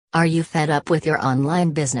Are you fed up with your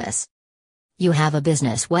online business? You have a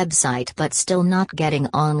business website but still not getting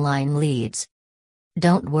online leads?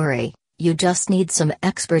 Don't worry, you just need some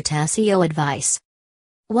expert SEO advice.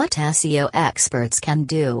 What SEO experts can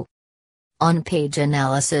do: on-page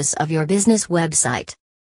analysis of your business website.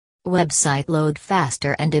 Website load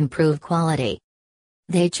faster and improve quality.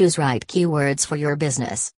 They choose right keywords for your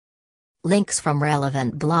business. Links from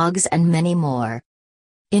relevant blogs and many more.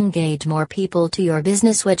 Engage more people to your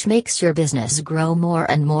business, which makes your business grow more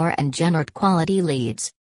and generate quality leads.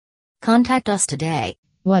 Contact us today.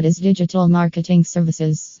 What is digital marketing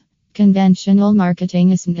services? Conventional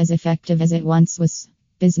marketing isn't as effective as it once was.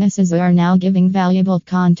 Businesses are now giving valuable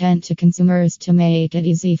content to consumers to make it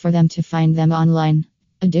easy for them to find them online.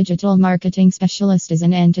 A digital marketing specialist is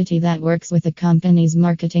an entity that works with a company's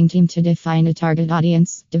marketing team to define a target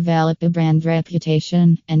audience, develop a brand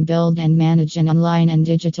reputation, and build and manage an online and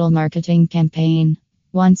digital marketing campaign.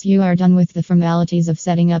 Once you are done with the formalities of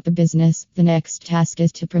setting up a business, the next task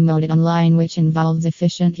is to promote it online, which involves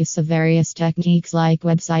efficient use of various techniques like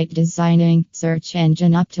website designing, search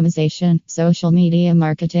engine optimization, social media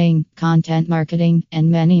marketing, content marketing,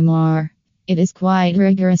 and many more. It is quite a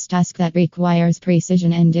rigorous task that requires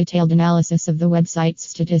precision and detailed analysis of the website's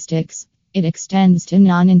statistics. It extends to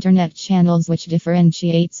non-internet channels, which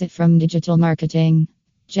differentiates it from digital marketing.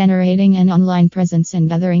 Generating an online presence and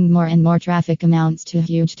gathering more and more traffic amounts to a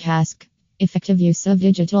huge task. Effective use of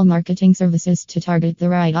digital marketing services to target the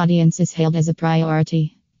right audience is hailed as a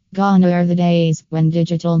priority. Gone are the days when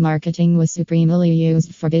digital marketing was supremely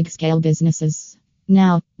used for big-scale businesses.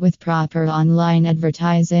 Now, with proper online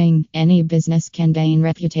advertising, any business can gain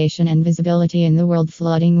reputation and visibility in the world,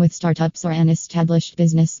 flooding with startups or an established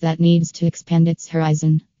business that needs to expand its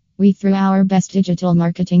horizon. We, through our best digital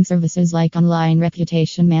marketing services like online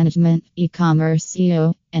reputation management, e-commerce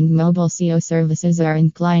SEO, and mobile SEO services, are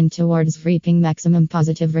inclined towards reaping maximum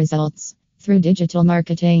positive results. Through digital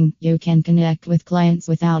marketing, you can connect with clients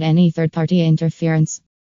without any third-party interference.